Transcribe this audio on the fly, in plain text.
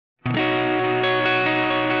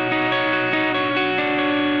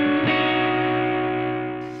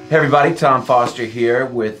Hey everybody, Tom Foster here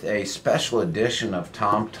with a special edition of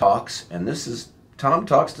Tom Talks, and this is Tom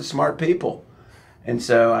Talks to Smart People. And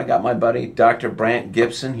so I got my buddy Dr. Brandt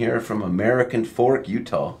Gibson here from American Fork,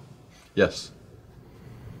 Utah. Yes.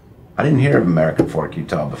 I didn't hear of American Fork,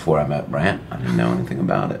 Utah before I met Brandt. I didn't know anything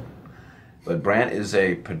about it. But Brandt is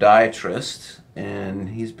a podiatrist, and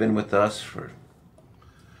he's been with us for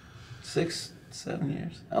 6-7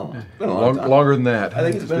 years. How long? It's been a long time. Longer than that. I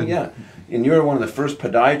think it's been, yeah. And you're one of the first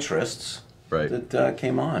podiatrists right. that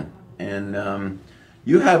came on. And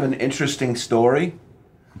you have an interesting story,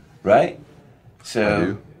 right? So, I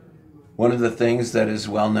do. One of the things that is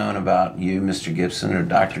well known about you, Mr. Gibson, or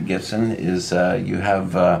Dr. Gibson, is you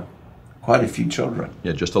have quite a few children.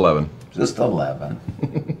 Yeah, just 11. Just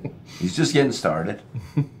 11. He's just getting started.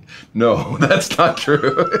 No, that's not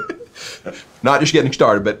true. Not just getting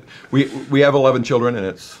started, but we have 11 children, and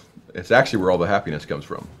it's actually where all the happiness comes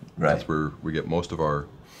from. Right. That's where we get most of our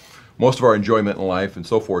enjoyment in life and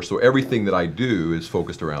so forth. So everything that I do is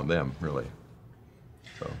focused around them, really.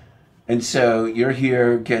 So. And so you're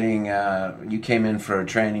here getting. You came in for a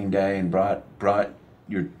training day and brought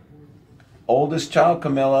your oldest child,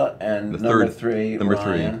 Camilla, and number three,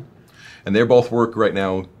 Ryan. And they both work right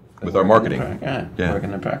now with our marketing. Yeah,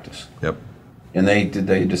 working in practice. Yep. And did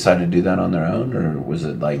they decide to do that on their own, or was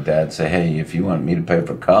it like Dad say, "Hey, if you want me to pay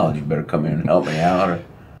for college, you better come here and help me out"? Or?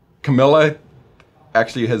 Camilla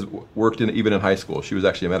actually has worked even in high school. She was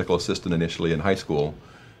actually a medical assistant initially in high school,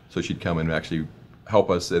 so she'd come and actually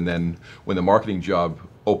help us. And then when the marketing job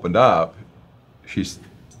opened up, she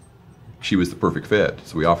was the perfect fit.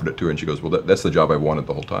 So we offered it to her, and she goes, "Well, that's the job I wanted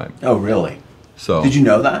the whole time." Oh, really? So did you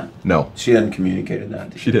know that? No, she hadn't communicated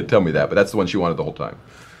that. She didn't tell me that, but that's the one she wanted the whole time.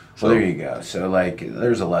 So, well, there you go. So, like,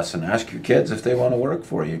 there's a lesson. Ask your kids if they want to work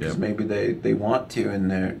for you, because maybe they want to,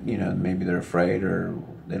 and maybe they're afraid, or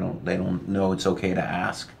they don't know it's okay to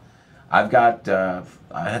ask. I've got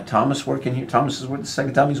I had Thomas working here. Thomas is the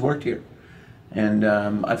second time he's worked here, and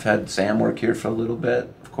I've had Sam work here for a little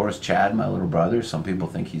bit. Of course, Chad, my little brother. Some people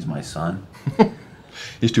think he's my son.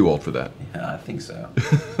 He's too old for that. Yeah, I think so.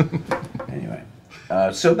 Anyway,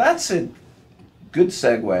 so that's a good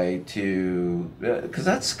segue to, because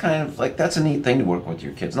that's kind of like, that's a neat thing to work with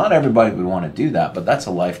your kids. Not everybody would want to do that, but that's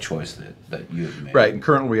a life choice that you have made. Right, and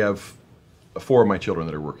currently we have 4 of my children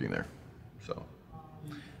that are working there. So.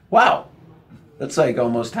 Wow, that's like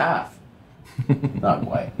almost half. Not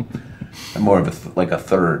quite. More of like a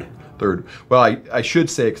third. Well, I should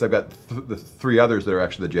say, because I've got the 3 others that are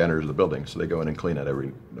actually the janitors of the building, so they go in and clean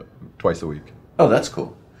it twice a week. Oh, that's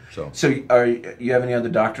cool. So you have any other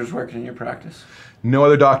doctors working in your practice? No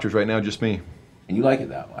other doctors right now, just me. And you like it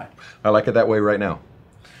that way? I like it that way right now.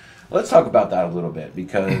 Let's talk about that a little bit,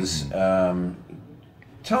 because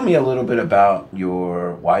tell me a little bit about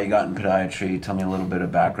why you got in podiatry. Tell me a little bit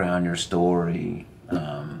of background, your story.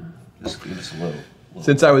 Just give us a little.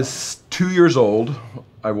 Since I was 2 years old,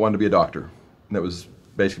 I wanted to be a doctor. And that was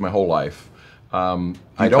basically my whole life. You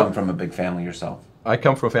come from a big family yourself? I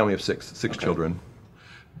come from a family of six children.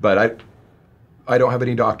 But I don't have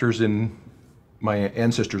any doctors in my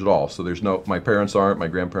ancestors at all. So there's my parents aren't, my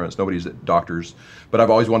grandparents, nobody's doctors. But I've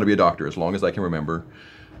always wanted to be a doctor as long as I can remember.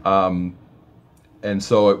 And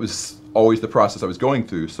so it was always the process I was going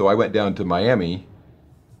through. So I went down to Miami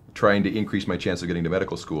trying to increase my chance of getting to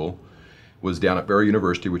medical school. Was down at Barry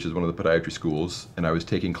University, which is one of the podiatry schools, and I was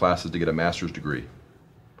taking classes to get a master's degree.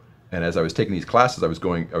 And as I was taking these classes,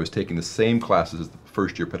 I was taking the same classes as the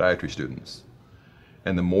first year podiatry students.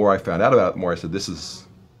 And the more I found out about it, the more I said, this is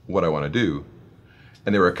what I want to do.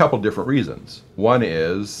 And there were a couple different reasons. One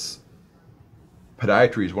is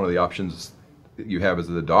podiatry is one of the options that you have as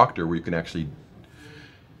a doctor, where you can actually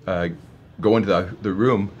go into the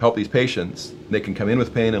room, help these patients, and they can come in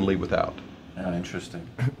with pain and leave without. Oh, interesting.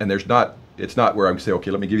 And it's not where I'm saying, okay,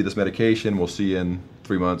 let me give you this medication, we'll see you in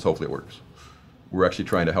 3 months, hopefully it works. We're actually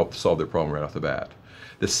trying to help solve their problem right off the bat.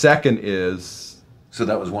 The second is... So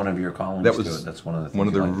that was one of your callings to it? That's one of the things one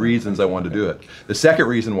of the reasons I wanted to do it. The second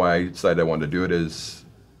reason why I decided I wanted to do it is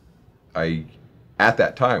at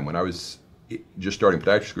that time, when I was just starting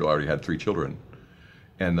podiatry school, I already had 3 children.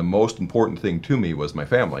 And the most important thing to me was my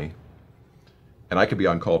family. And I could be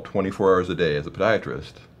on call 24 hours a day as a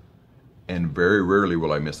podiatrist. And very rarely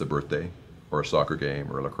will I miss a birthday or a soccer game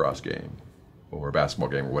or a lacrosse game or a basketball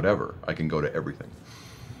game or whatever. I can go to everything.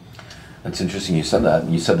 That's interesting you said that.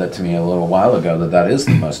 You said that to me a little while ago, that is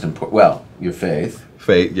the most important. Well, your faith.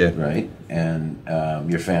 Faith, yeah. Right? And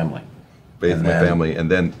your family. Faith and my family,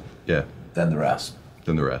 and then, yeah. Then the rest.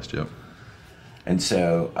 Then the rest, yeah. And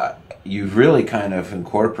so you've really kind of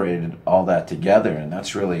incorporated all that together, and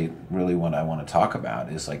that's really what I want to talk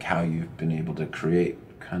about, is like how you've been able to create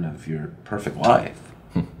kind of your perfect life,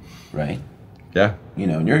 right? Yeah. You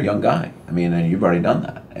know, and you're a young guy. I mean, and you've already done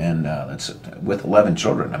that, and that's with 11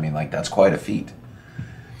 children. I mean, like, that's quite a feat.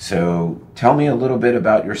 So tell me a little bit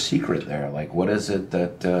about your secret there. Like, what is it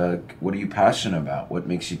that, what are you passionate about? What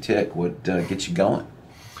makes you tick? What gets you going?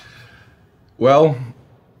 Well,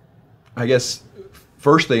 I guess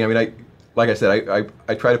first thing, I mean, like I said,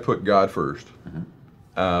 I try to put God first.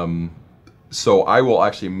 So I will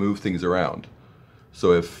actually move things around.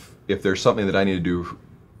 So if there's something that I need to do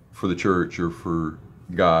for the church or for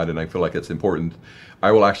God, and I feel like it's important,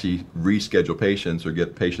 I will actually reschedule patients or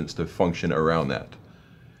get patients to function around that.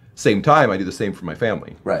 Same time, I do the same for my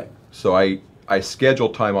family. Right. So I schedule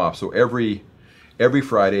time off. So every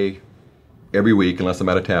Friday, every week, unless I'm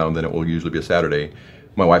out of town, then it will usually be a Saturday,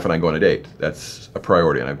 my wife and I go on a date. That's a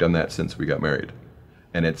priority, and I've done that since we got married.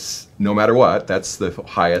 And it's, no matter what, that's the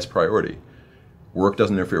highest priority. Work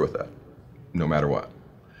doesn't interfere with that, no matter what.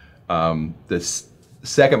 This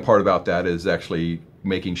second part about that is actually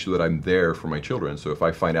making sure that I'm there for my children. So if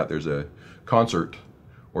I find out there's a concert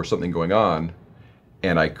or something going on,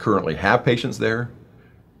 and I currently have patients there,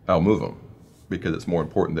 I'll move them because it's more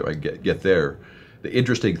important that I get there. The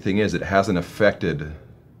interesting thing is it hasn't affected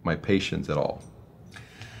my patients at all.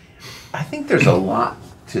 I think there's a lot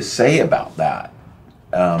to say about that,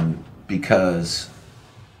 because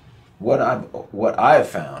what I have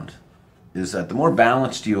found is that the more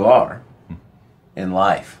balanced you are in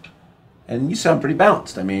life, and you sound pretty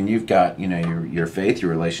balanced. I mean, you've got, you know, your faith,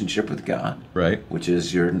 your relationship with God, right? Which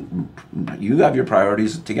is you have your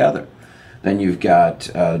priorities together. Then you've got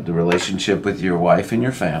the relationship with your wife and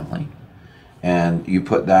your family, and you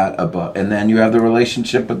put that above. And then you have the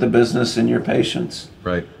relationship with the business and your patients,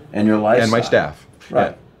 right? And your lifestyle. And my staff,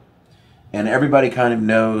 right? Yeah. And everybody kind of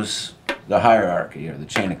knows the hierarchy or the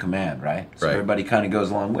chain of command, right? So right. Everybody kind of goes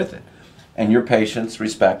along with it. And your patients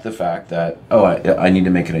respect the fact that, oh, I need to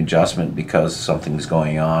make an adjustment because something's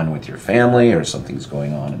going on with your family or something's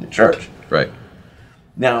going on in the church. Right.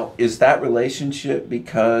 Now, is that relationship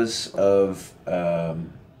because of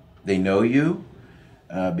they know you?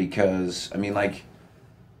 Because, I mean, like,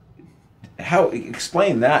 how,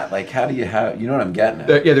 explain that. Like, how do you have, you know what I'm getting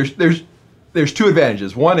at? Yeah, there's two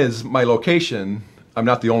advantages. One is my location. I'm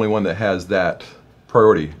not the only one that has that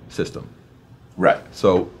priority system. Right.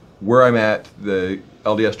 So where I'm at, the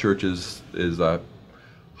LDS church is a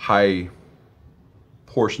high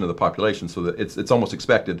portion of the population, so that it's almost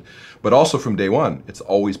expected. But also from day one, it's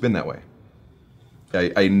always been that way.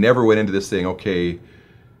 I never went into this saying, okay,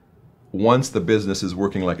 once the business is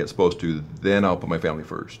working like it's supposed to, then I'll put my family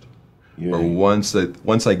first. Yeah. Or once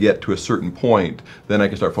I get to a certain point, then I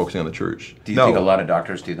can start focusing on the church. Do you think a lot of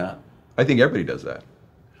doctors do that? I think everybody does that.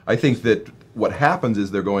 I think that what happens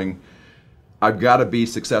is they're going, I've got to be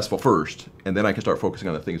successful first, and then I can start focusing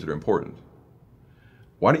on the things that are important.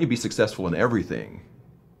 Why don't you be successful in everything?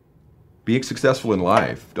 Being successful in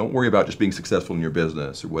life. Don't worry about just being successful in your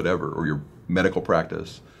business or whatever, or your medical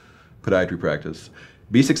practice, podiatry practice.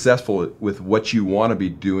 Be successful with what you want to be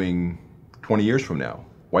doing 20 years from now.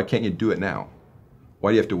 Why can't you do it now?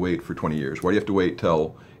 Why do you have to wait for 20 years? Why do you have to wait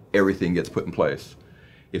till everything gets put in place?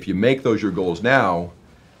 If you make those your goals now,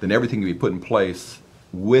 then everything can be put in place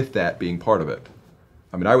with that being part of it.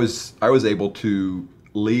 I mean, I was able to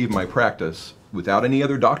leave my practice without any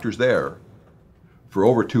other doctors there for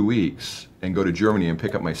over 2 weeks and go to Germany and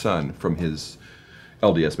pick up my son from his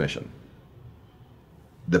LDS mission.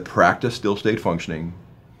 The practice still stayed functioning.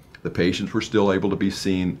 The patients were still able to be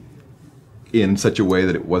seen in such a way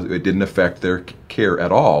that it didn't affect their care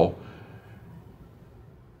at all.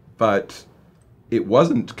 But it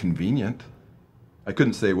wasn't convenient. I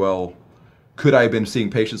couldn't say, well, could I have been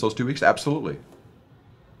seeing patients those 2 weeks? Absolutely.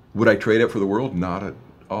 Would I trade it for the world? Not at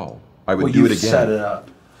all. I would do it again. Set it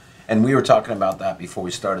up. And we were talking about that before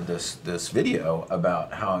we started this video,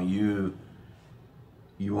 about how you've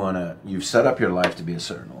set up your life to be a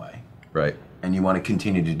certain way. Right. And you want to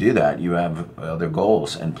continue to do that. You have other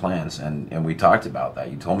goals and plans, and we talked about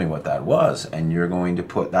that. You told me what that was, and you're going to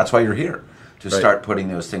put, that's why you're here, to start putting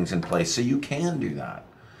those things in place so you can do that.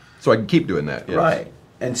 So I can keep doing that, yes. Right.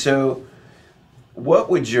 And so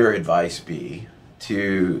what would your advice be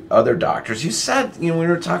to other doctors? You said, we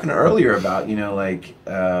were talking earlier about,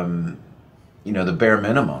 the bare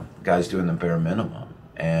minimum, guys doing the bare minimum.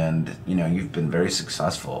 And, you've been very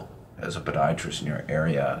successful as a podiatrist in your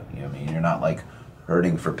area. You're not like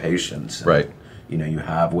hurting for patients. And, right. You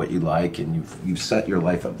have what you like, and you've set your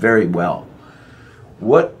life up very well.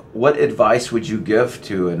 What advice would you give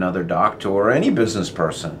to another doctor or any business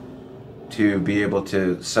person to be able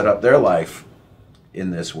to set up their life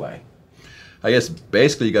in this way? I guess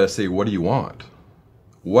basically you got to say, what do you want?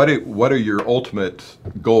 what are your ultimate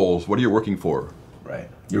goals? What are you working for? Right.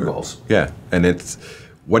 Your goals. Yeah, and it's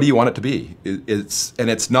what do you want it to be?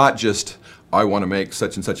 It's not just I want to make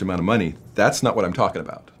such and such amount of money. That's not what I'm talking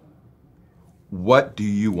about. What do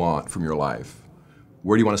you want from your life?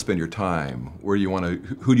 Where do you want to spend your time? Who do you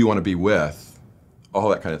want to be with? All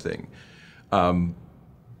that kind of thing.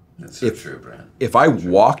 That's so true, Brandt. If I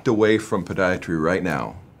walked away from podiatry right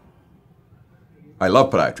now, I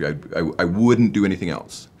love podiatry. I wouldn't do anything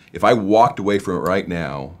else. If I walked away from it right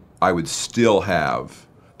now, I would still have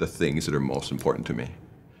the things that are most important to me.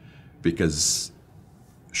 Because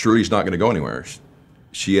Shirley's not going to go anywhere.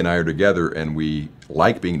 She and I are together, and we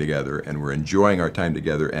like being together, and we're enjoying our time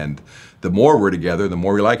together. And the more we're together, the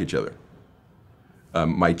more we like each other.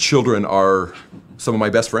 My children are some of my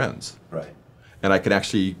best friends. Right. And I can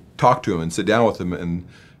actually talk to them and sit down with them and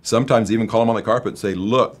sometimes even call them on the carpet and say,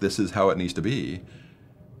 look, this is how it needs to be.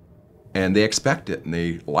 And they expect it and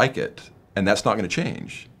they like it. And that's not going to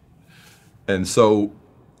change. And so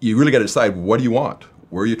you really got to decide, what do you want?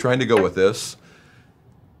 Where are you trying to go with this?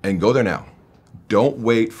 And go there now. Don't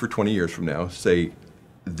wait for 20 years from now. Say,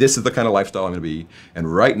 this is the kind of lifestyle I'm going to be.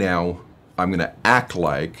 And right now, I'm going to act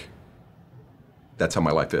like that's how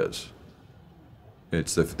my life is.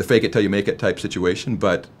 It's the fake it till you make it type situation,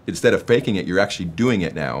 but instead of faking it, you're actually doing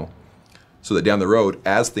it now, so that down the road,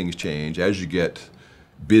 as things change, as you get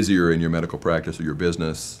busier in your medical practice or your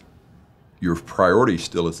business, your priority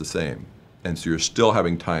still is the same. And so you're still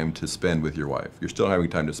having time to spend with your wife. You're still having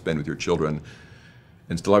time to spend with your children,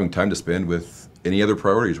 and still having time to spend with any other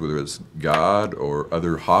priorities, whether it's God or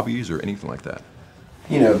other hobbies or anything like that.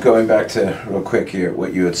 You know, going back to real quick here,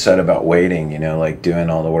 what you had said about waiting, you know, like doing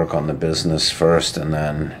all the work on the business first and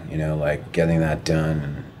then, you know, like getting that done.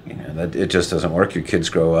 And, you know, that it just doesn't work. Your kids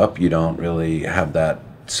grow up. You don't really have that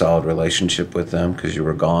solid relationship with them because you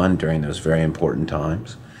were gone during those very important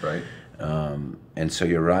times. Right. And so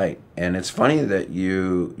you're right. And it's funny that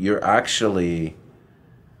you're actually,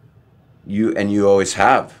 you always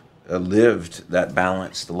have lived that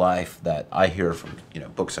balanced life that I hear from, you know,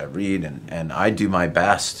 books I read, and I do my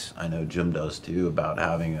best. I know Jim does too, about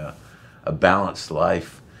having a balanced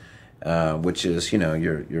life, which is, you know,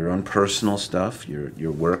 your own personal stuff,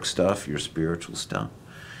 your work stuff, your spiritual stuff.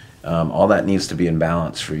 All that needs to be in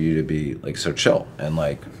balance for you to be like so chill. And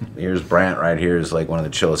like, here's Brandt right here is like one of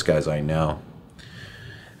the chillest guys I know.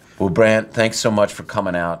 Well, Brandt, thanks so much for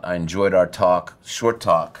coming out. I enjoyed our talk, short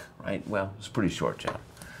talk, right? Well, it's pretty short, Jim,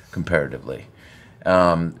 comparatively.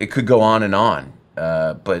 It could go on,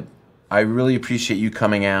 but I really appreciate you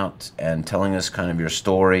coming out and telling us kind of your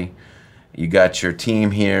story. You got your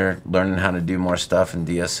team here learning how to do more stuff in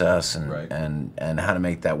DSS and, right, and how to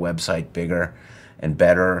make that website bigger and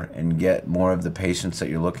better and get more of the patients that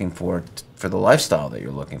you're looking for the lifestyle that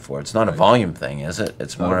you're looking for. It's not a volume thing, is it?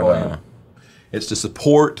 It's more of a... It's to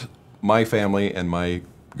support my family and my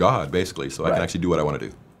God, basically, so I can actually do what I want to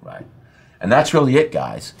do. Right. And that's really it,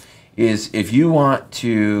 guys, is if you want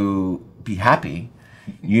to be happy,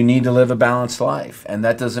 you need to live a balanced life. And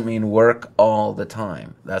that doesn't mean work all the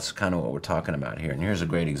time. That's kind of what we're talking about here. And here's a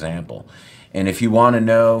great example. And if you want to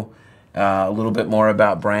know a little bit more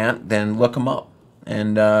about Brandt, then look him up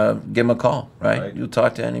and give him a call, right? You'll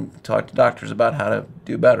talk to doctors about how to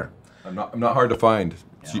do better. I'm not hard to find.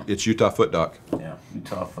 Yeah. It's Utah Foot Doc. Yeah,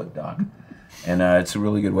 Utah Foot Doc. And it's a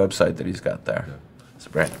really good website that he's got there. Yeah.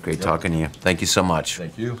 So, Brandt, great talking to you. Thank you so much.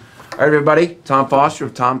 Thank you. All right, everybody. Tom Foster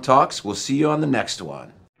of Tom Talks. We'll see you on the next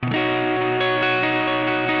one.